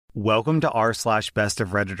Welcome to r/Bestof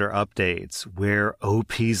Redditor updates, where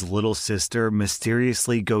OP's little sister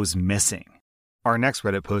mysteriously goes missing. Our next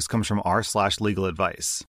Reddit post comes from r/legal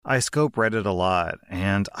advice. I scope Reddit a lot,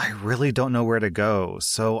 and I really don't know where to go,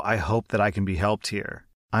 so I hope that I can be helped here.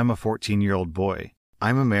 I'm a 14-year-old boy.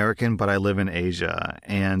 I'm American, but I live in Asia,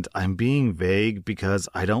 and I'm being vague because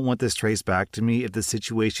I don't want this traced back to me if the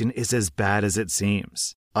situation is as bad as it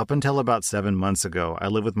seems. Up until about 7 months ago, I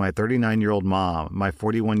lived with my 39-year-old mom, my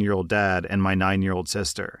 41-year-old dad, and my 9-year-old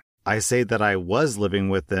sister. I say that I was living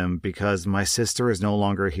with them because my sister is no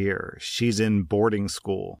longer here. She's in boarding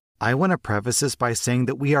school. I want to preface this by saying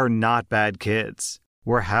that we are not bad kids.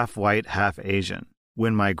 We're half white, half Asian.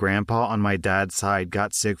 When my grandpa on my dad's side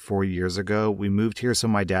got sick 4 years ago, we moved here so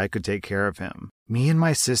my dad could take care of him. Me and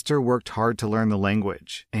my sister worked hard to learn the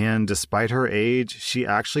language, and despite her age, she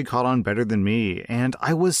actually caught on better than me, and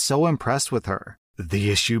I was so impressed with her.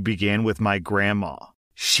 The issue began with my grandma.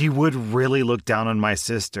 She would really look down on my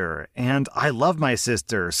sister, and I love my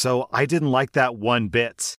sister, so I didn't like that one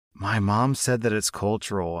bit. My mom said that it's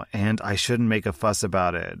cultural, and I shouldn't make a fuss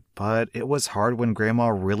about it, but it was hard when Grandma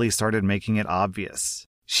really started making it obvious.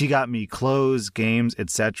 She got me clothes, games,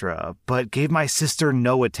 etc., but gave my sister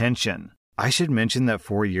no attention. I should mention that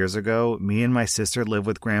 4 years ago, me and my sister lived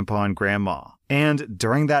with Grandpa and Grandma. And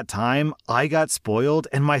during that time, I got spoiled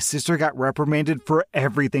and my sister got reprimanded for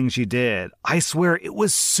everything she did. I swear it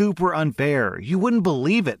was super unfair. You wouldn't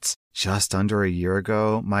believe it. Just under a year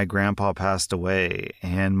ago, my grandpa passed away,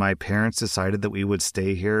 and my parents decided that we would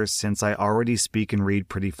stay here since I already speak and read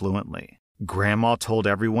pretty fluently. Grandma told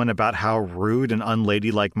everyone about how rude and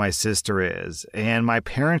unladylike my sister is, and my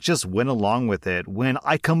parents just went along with it when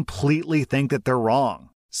I completely think that they're wrong.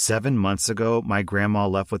 7 months ago, my grandma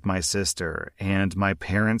left with my sister, and my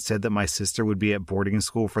parents said that my sister would be at boarding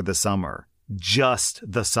school for the summer. Just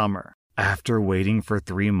the summer. After waiting for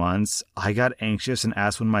 3 months, I got anxious and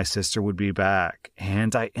asked when my sister would be back,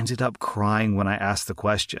 and I ended up crying when I asked the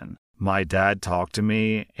question. My dad talked to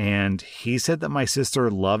me, and he said that my sister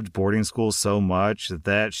loved boarding school so much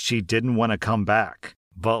that she didn't want to come back.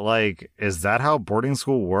 But is that how boarding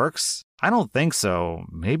school works? I don't think so.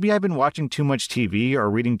 Maybe I've been watching too much TV or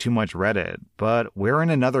reading too much Reddit, but we're in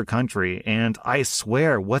another country, and I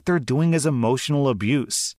swear what they're doing is emotional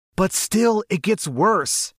abuse. But still, it gets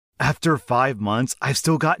worse. After 5 months, I've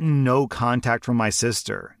still gotten no contact from my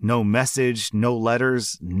sister. No message, no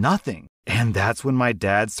letters, nothing. And that's when my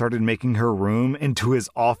dad started making her room into his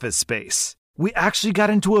office space. We actually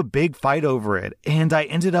got into a big fight over it, and I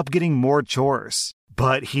ended up getting more chores.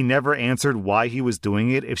 But he never answered why he was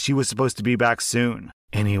doing it if she was supposed to be back soon.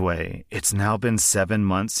 Anyway, it's now been 7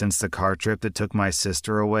 months since the car trip that took my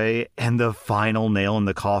sister away, and the final nail in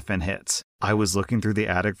the coffin hit. I was looking through the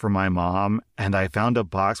attic for my mom, and I found a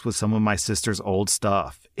box with some of my sister's old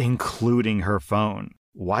stuff, including her phone.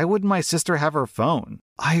 Why would my sister have her phone?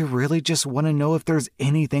 I really just want to know if there's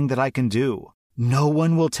anything that I can do. No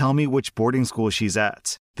one will tell me which boarding school she's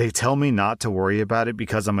at. They tell me not to worry about it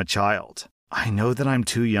because I'm a child. I know that I'm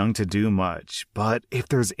too young to do much, but if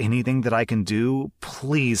there's anything that I can do,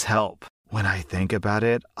 please help. When I think about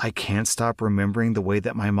it, I can't stop remembering the way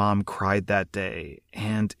that my mom cried that day,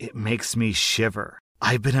 and it makes me shiver.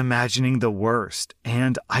 I've been imagining the worst,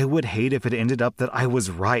 and I would hate if it ended up that I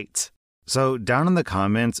was right. So down in the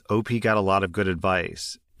comments, OP got a lot of good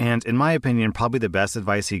advice. And in my opinion, probably the best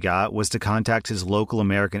advice he got was to contact his local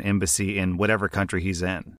American embassy in whatever country he's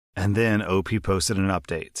in. And then OP posted an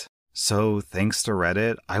update. So thanks to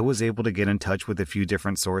Reddit, I was able to get in touch with a few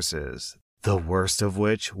different sources. The worst of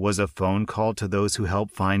which was a phone call to those who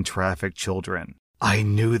help find trafficked children. I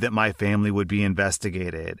knew that my family would be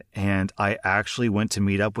investigated, and I actually went to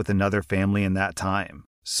meet up with another family in that time.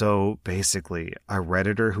 So basically, a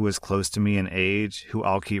Redditor who is close to me in age, who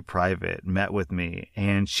I'll keep private, met with me,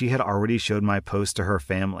 and she had already showed my post to her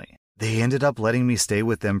family. They ended up letting me stay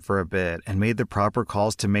with them for a bit and made the proper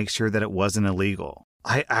calls to make sure that it wasn't illegal.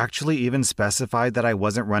 I actually even specified that I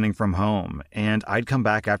wasn't running from home, and I'd come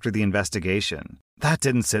back after the investigation. That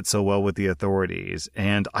didn't sit so well with the authorities,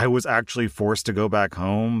 and I was actually forced to go back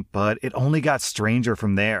home, but it only got stranger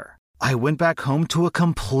from there. I went back home to a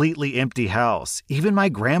completely empty house. Even my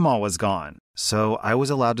grandma was gone. So I was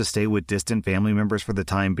allowed to stay with distant family members for the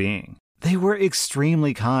time being. They were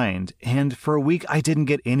extremely kind, and for a week I didn't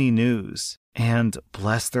get any news. And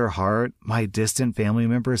bless their heart, my distant family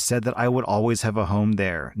members said that I would always have a home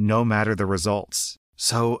there, no matter the results.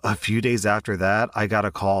 So a few days after that, I got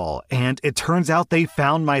a call, and it turns out they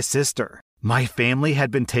found my sister. My family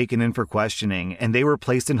had been taken in for questioning, and they were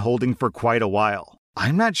placed in holding for quite a while.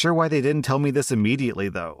 I'm not sure why they didn't tell me this immediately,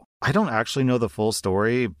 though. I don't actually know the full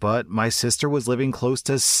story, but my sister was living close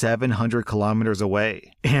to 700 kilometers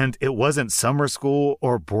away. And it wasn't summer school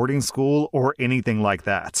or boarding school or anything like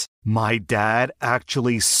that. My dad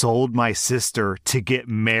actually sold my sister to get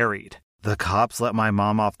married. The cops let my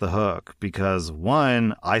mom off the hook because,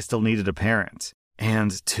 one, I still needed a parent,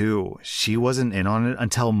 and two, she wasn't in on it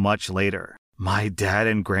until much later. My dad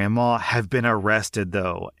and grandma have been arrested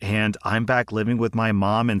though, and I'm back living with my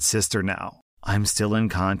mom and sister now. I'm still in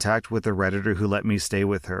contact with the Redditor who let me stay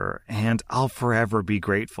with her, and I'll forever be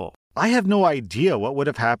grateful. I have no idea what would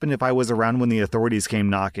have happened if I was around when the authorities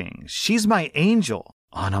came knocking. She's my angel.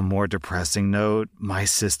 On a more depressing note, my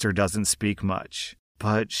sister doesn't speak much,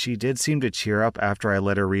 but she did seem to cheer up after I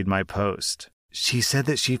let her read my post. She said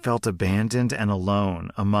that she felt abandoned and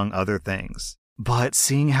alone, among other things. But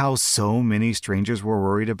seeing how so many strangers were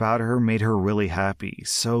worried about her made her really happy,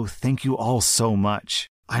 so thank you all so much.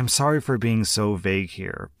 I'm sorry for being so vague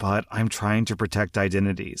here, but I'm trying to protect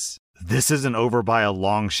identities. This isn't over by a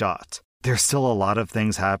long shot. There's still a lot of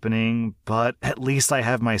things happening, but at least I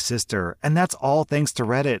have my sister, and that's all thanks to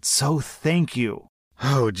Reddit, so thank you.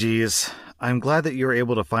 Oh geez, I'm glad that you're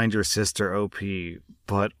able to find your sister, OP,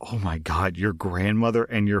 but oh my god, your grandmother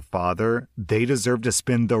and your father, they deserve to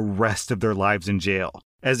spend the rest of their lives in jail.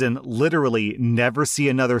 As in, literally never see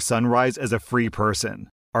another sunrise as a free person.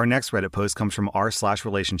 Our next Reddit post comes from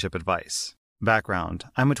r/relationship advice. Background: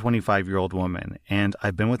 I'm a 25-year-old woman, and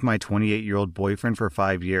I've been with my 28-year-old boyfriend for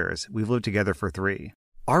 5 years. We've lived together for 3.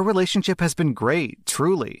 Our relationship has been great,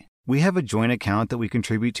 truly. We have a joint account that we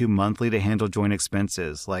contribute to monthly to handle joint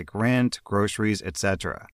expenses like rent, groceries,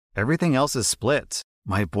 etc. Everything else is split.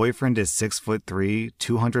 My boyfriend is 6'3",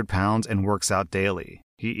 200 pounds, and works out daily.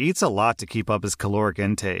 He eats a lot to keep up his caloric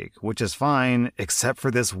intake, which is fine, except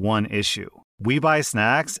for this one issue. We buy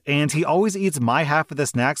snacks, and he always eats my half of the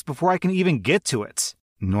snacks before I can even get to it.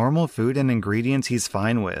 Normal food and ingredients he's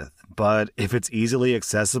fine with, but if it's easily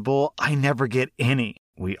accessible, I never get any.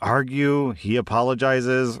 We argue, he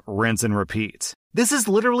apologizes, rinse and repeat. This is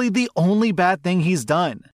literally the only bad thing he's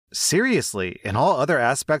done. Seriously, in all other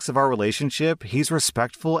aspects of our relationship, he's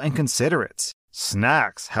respectful and considerate.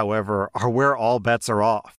 Snacks, however, are where all bets are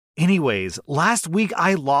off. Anyways, last week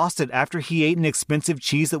I lost it after he ate an expensive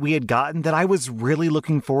cheese that we had gotten that I was really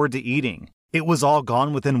looking forward to eating. It was all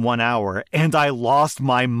gone within 1 hour, and I lost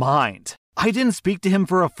my mind. I didn't speak to him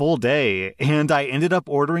for a full day, and I ended up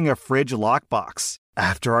ordering a fridge lockbox.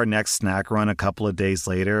 After our next snack run a couple of days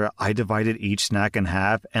later, I divided each snack in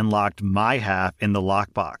half and locked my half in the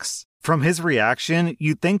lockbox. From his reaction,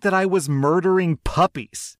 you'd think that I was murdering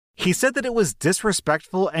puppies. He said that it was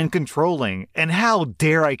disrespectful and controlling, and how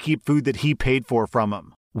dare I keep food that he paid for from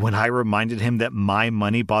him. When I reminded him that my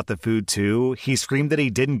money bought the food too, he screamed that he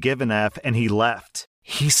didn't give an F and he left.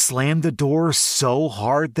 He slammed the door so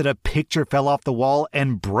hard that a picture fell off the wall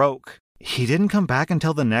and broke. He didn't come back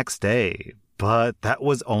until the next day, but that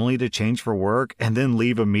was only to change for work and then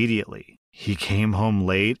leave immediately. He came home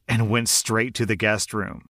late and went straight to the guest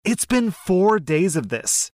room. It's been 4 days of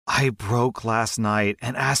this. I broke last night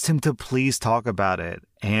and asked him to please talk about it,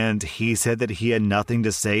 and he said that he had nothing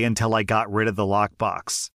to say until I got rid of the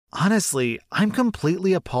lockbox. Honestly, I'm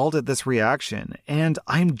completely appalled at this reaction, and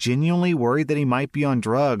I'm genuinely worried that he might be on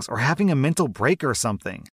drugs or having a mental break or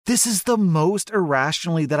something. This is the most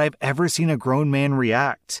irrationally that I've ever seen a grown man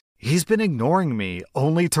react. He's been ignoring me,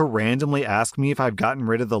 only to randomly ask me if I've gotten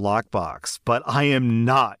rid of the lockbox, but I am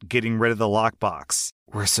not getting rid of the lockbox.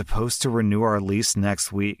 We're supposed to renew our lease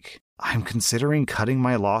next week. I'm considering cutting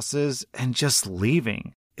my losses and just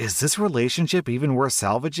leaving. Is this relationship even worth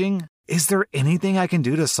salvaging? Is there anything I can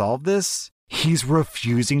do to solve this? He's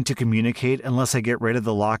refusing to communicate unless I get rid of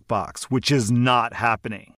the lockbox, which is not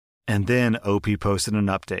happening. And then OP posted an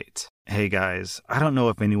update. Hey guys, I don't know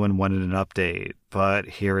if anyone wanted an update, but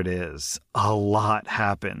here it is. A lot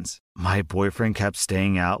happened. My boyfriend kept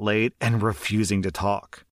staying out late and refusing to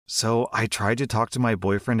talk. So I tried to talk to my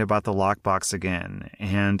boyfriend about the lockbox again,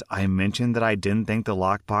 and I mentioned that I didn't think the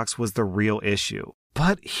lockbox was the real issue.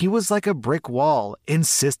 But he was like a brick wall,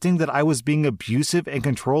 insisting that I was being abusive and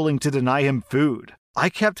controlling to deny him food. I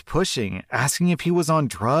kept pushing, asking if he was on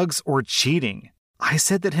drugs or cheating. I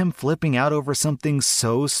said that him flipping out over something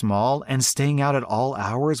so small and staying out at all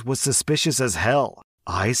hours was suspicious as hell.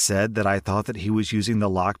 I said that I thought that he was using the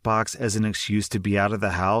lockbox as an excuse to be out of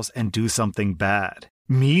the house and do something bad.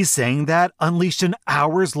 Me saying that unleashed an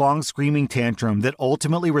hours-long screaming tantrum that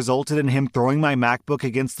ultimately resulted in him throwing my MacBook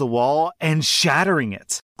against the wall and shattering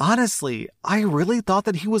it. Honestly, I really thought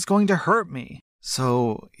that he was going to hurt me.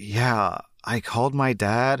 So, yeah, I called my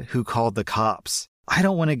dad, who called the cops. I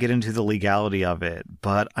don't want to get into the legality of it,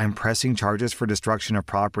 but I'm pressing charges for destruction of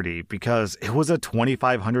property because it was a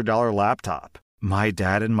 $2,500 laptop. My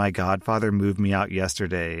dad and my godfather moved me out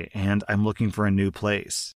yesterday, and I'm looking for a new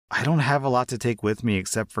place. I don't have a lot to take with me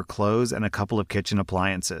except for clothes and a couple of kitchen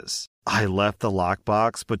appliances. I left the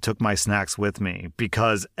lockbox but took my snacks with me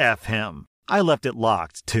because F him. I left it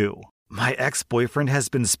locked, too. My ex-boyfriend has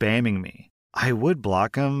been spamming me. I would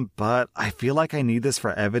block him, but I feel like I need this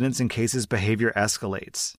for evidence in case his behavior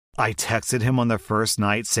escalates. I texted him on the first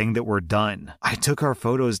night saying that we're done. I took our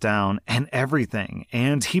photos down and everything,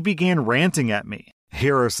 and he began ranting at me.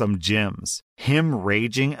 Here are some gems. Him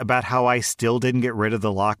raging about how I still didn't get rid of the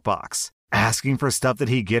lockbox, asking for stuff that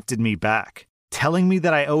he gifted me back, telling me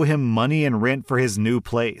that I owe him money and rent for his new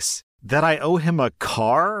place, that I owe him a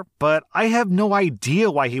car, but I have no idea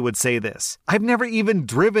why he would say this. I've never even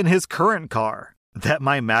driven his current car. That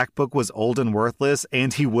my MacBook was old and worthless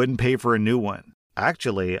and he wouldn't pay for a new one.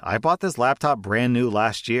 Actually, I bought this laptop brand new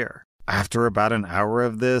last year. After about an hour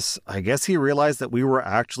of this, I guess he realized that we were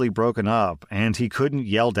actually broken up and he couldn't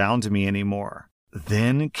yell down to me anymore.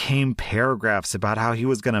 Then came paragraphs about how he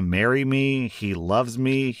was going to marry me, he loves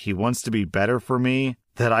me, he wants to be better for me,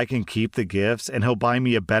 that I can keep the gifts and he'll buy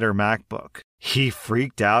me a better MacBook. He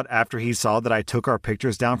freaked out after he saw that I took our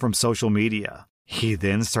pictures down from social media. He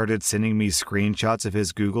then started sending me screenshots of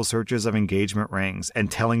his Google searches of engagement rings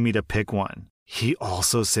and telling me to pick one. He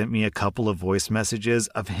also sent me a couple of voice messages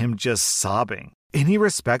of him just sobbing. Any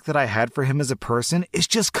respect that I had for him as a person is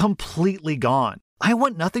just completely gone. I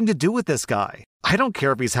want nothing to do with this guy. I don't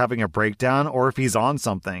care if he's having a breakdown or if he's on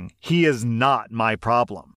something. He is not my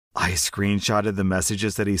problem. I screenshotted the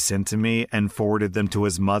messages that he sent to me and forwarded them to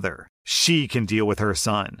his mother. She can deal with her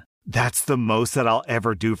son. That's the most that I'll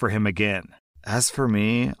ever do for him again. As for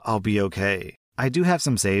me, I'll be okay. I do have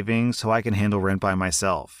some savings so I can handle rent by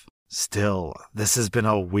myself. Still, this has been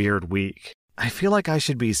a weird week. I feel like I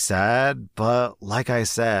should be sad, but like I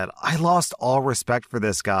said, I lost all respect for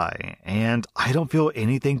this guy, and I don't feel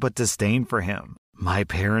anything but disdain for him. My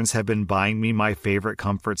parents have been buying me my favorite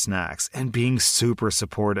comfort snacks and being super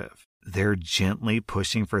supportive. They're gently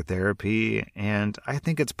pushing for therapy, and I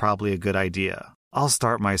think it's probably a good idea. I'll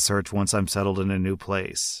start my search once I'm settled in a new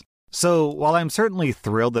place. So, while I'm certainly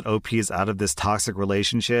thrilled that OP is out of this toxic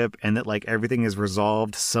relationship and that everything is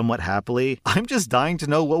resolved somewhat happily, I'm just dying to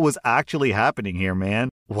know what was actually happening here, man.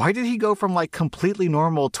 Why did he go from completely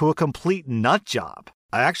normal to a complete nut job?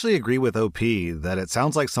 I actually agree with OP that it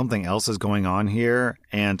sounds like something else is going on here,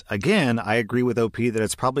 and again, I agree with OP that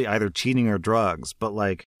it's probably either cheating or drugs, but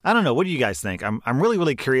I don't know, what do you guys think? I'm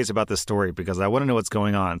really curious about this story because I want to know what's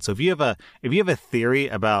going on. So if you have a theory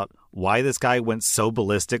about why this guy went so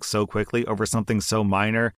ballistic so quickly over something so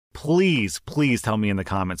minor, please tell me in the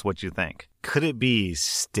comments what you think. Could it be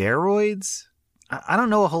steroids? I don't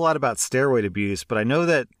know a whole lot about steroid abuse, but I know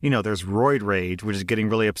that, there's roid rage, which is getting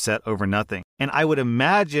really upset over nothing. And I would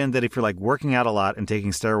imagine that if you're working out a lot and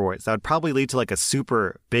taking steroids, that would probably lead to a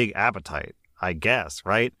super big appetite, I guess,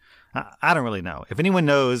 right? I don't really know. If anyone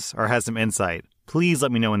knows or has some insight, please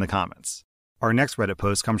let me know in the comments. Our next Reddit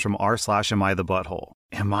post comes from r/amIthebutthole.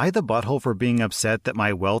 Am I the butthole for being upset that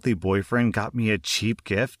my wealthy boyfriend got me a cheap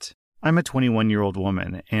gift? I'm a 21-year-old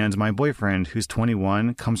woman, and my boyfriend, who's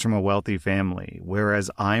 21, comes from a wealthy family, whereas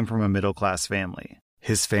I'm from a middle-class family.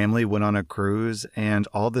 His family went on a cruise, and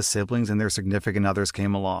all the siblings and their significant others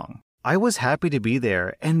came along. I was happy to be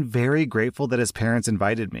there and very grateful that his parents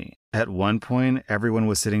invited me. At one point, everyone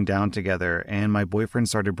was sitting down together, and my boyfriend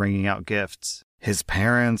started bringing out gifts. His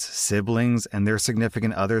parents, siblings, and their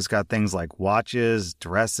significant others got things like watches,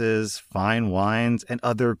 dresses, fine wines, and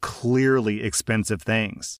other clearly expensive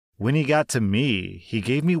things. When he got to me, he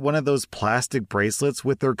gave me one of those plastic bracelets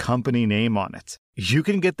with their company name on it. You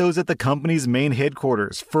can get those at the company's main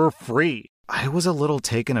headquarters for free. I was a little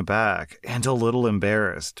taken aback and a little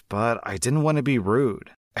embarrassed, but I didn't want to be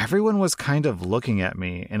rude. Everyone was kind of looking at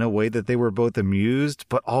me in a way that they were both amused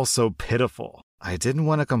but also pitiful. I didn't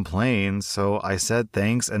want to complain, so I said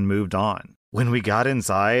thanks and moved on. When we got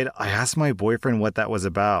inside, I asked my boyfriend what that was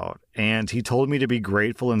about, and he told me to be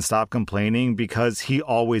grateful and stop complaining because he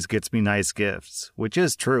always gets me nice gifts, which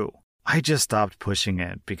is true. I just stopped pushing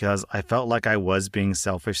it because I felt like I was being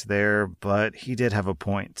selfish there, but he did have a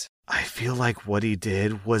point. I feel like what he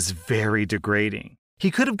did was very degrading.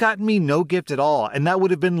 He could have gotten me no gift at all, and that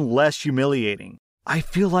would have been less humiliating. I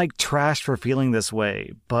feel like trash for feeling this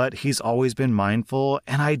way, but he's always been mindful,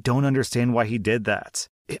 and I don't understand why he did that.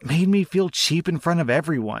 It made me feel cheap in front of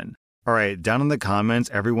everyone. Alright, down in the comments,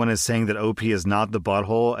 everyone is saying that OP is not the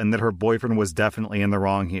butthole and that her boyfriend was definitely in the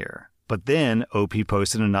wrong here. But then, OP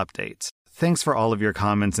posted an update. Thanks for all of your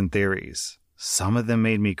comments and theories. Some of them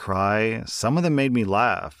made me cry, some of them made me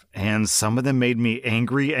laugh, and some of them made me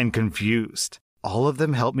angry and confused. All of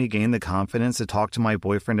them helped me gain the confidence to talk to my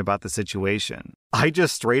boyfriend about the situation. I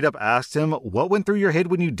just straight up asked him, what went through your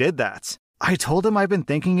head when you did that? I told him I've been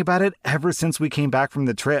thinking about it ever since we came back from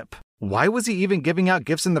the trip. Why was he even giving out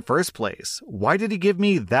gifts in the first place? Why did he give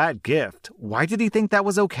me that gift? Why did he think that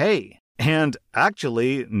was okay? And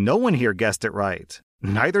actually, no one here guessed it right.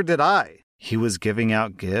 Neither did I. He was giving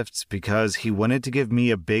out gifts because he wanted to give me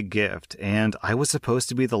a big gift, and I was supposed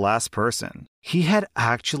to be the last person. He had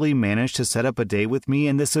actually managed to set up a day with me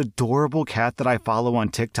and this adorable cat that I follow on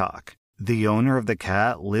TikTok. The owner of the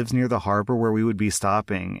cat lives near the harbor where we would be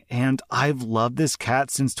stopping, and I've loved this cat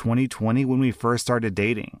since 2020 when we first started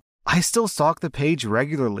dating. I still stalk the page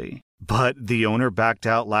regularly, but the owner backed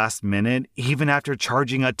out last minute even after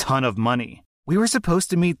charging a ton of money. We were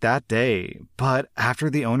supposed to meet that day, but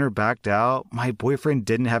after the owner backed out, my boyfriend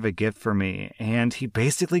didn't have a gift for me, and he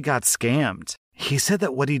basically got scammed. He said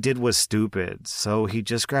that what he did was stupid, so he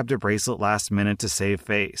just grabbed a bracelet last minute to save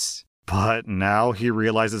face. But now he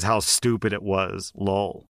realizes how stupid it was,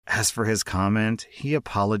 lol. As for his comment, he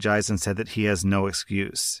apologized and said that he has no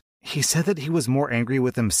excuse. He said that he was more angry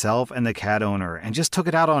with himself and the cat owner and just took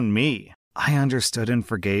it out on me. I understood and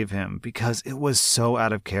forgave him because it was so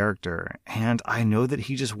out of character, and I know that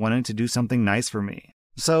he just wanted to do something nice for me.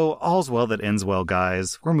 So all's well that ends well,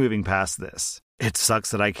 guys. We're moving past this. It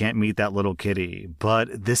sucks that I can't meet that little kitty,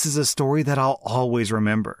 but this is a story that I'll always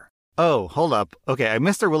remember. Oh, hold up. Okay, I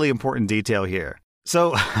missed a really important detail here.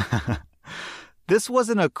 So, this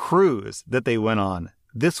wasn't a cruise that they went on.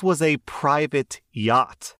 This was a private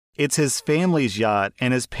yacht. It's his family's yacht,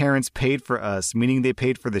 and his parents paid for us, meaning they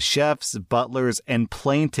paid for the chefs, butlers, and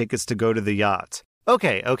plane tickets to go to the yacht.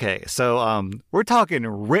 Okay, so, we're talking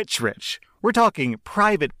rich. We're talking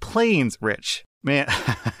private planes rich. Man,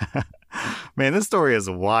 this story is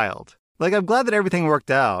wild. Like, I'm glad that everything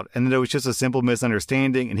worked out, and that it was just a simple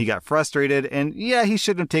misunderstanding, and he got frustrated, and yeah, he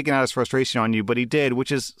shouldn't have taken out his frustration on you, but he did,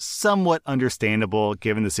 which is somewhat understandable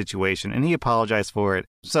given the situation, and he apologized for it.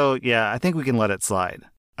 So yeah, I think we can let it slide.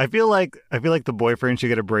 I feel like the boyfriend should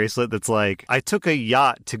get a bracelet that's like, I took a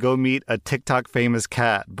yacht to go meet a TikTok famous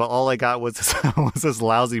cat, but all I got was this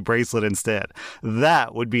lousy bracelet instead.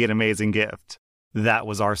 That would be an amazing gift. That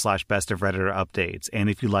was r/Best of Redditor updates. And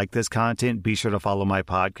if you like this content, be sure to follow my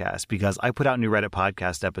podcast because I put out new Reddit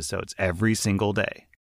podcast episodes every single day.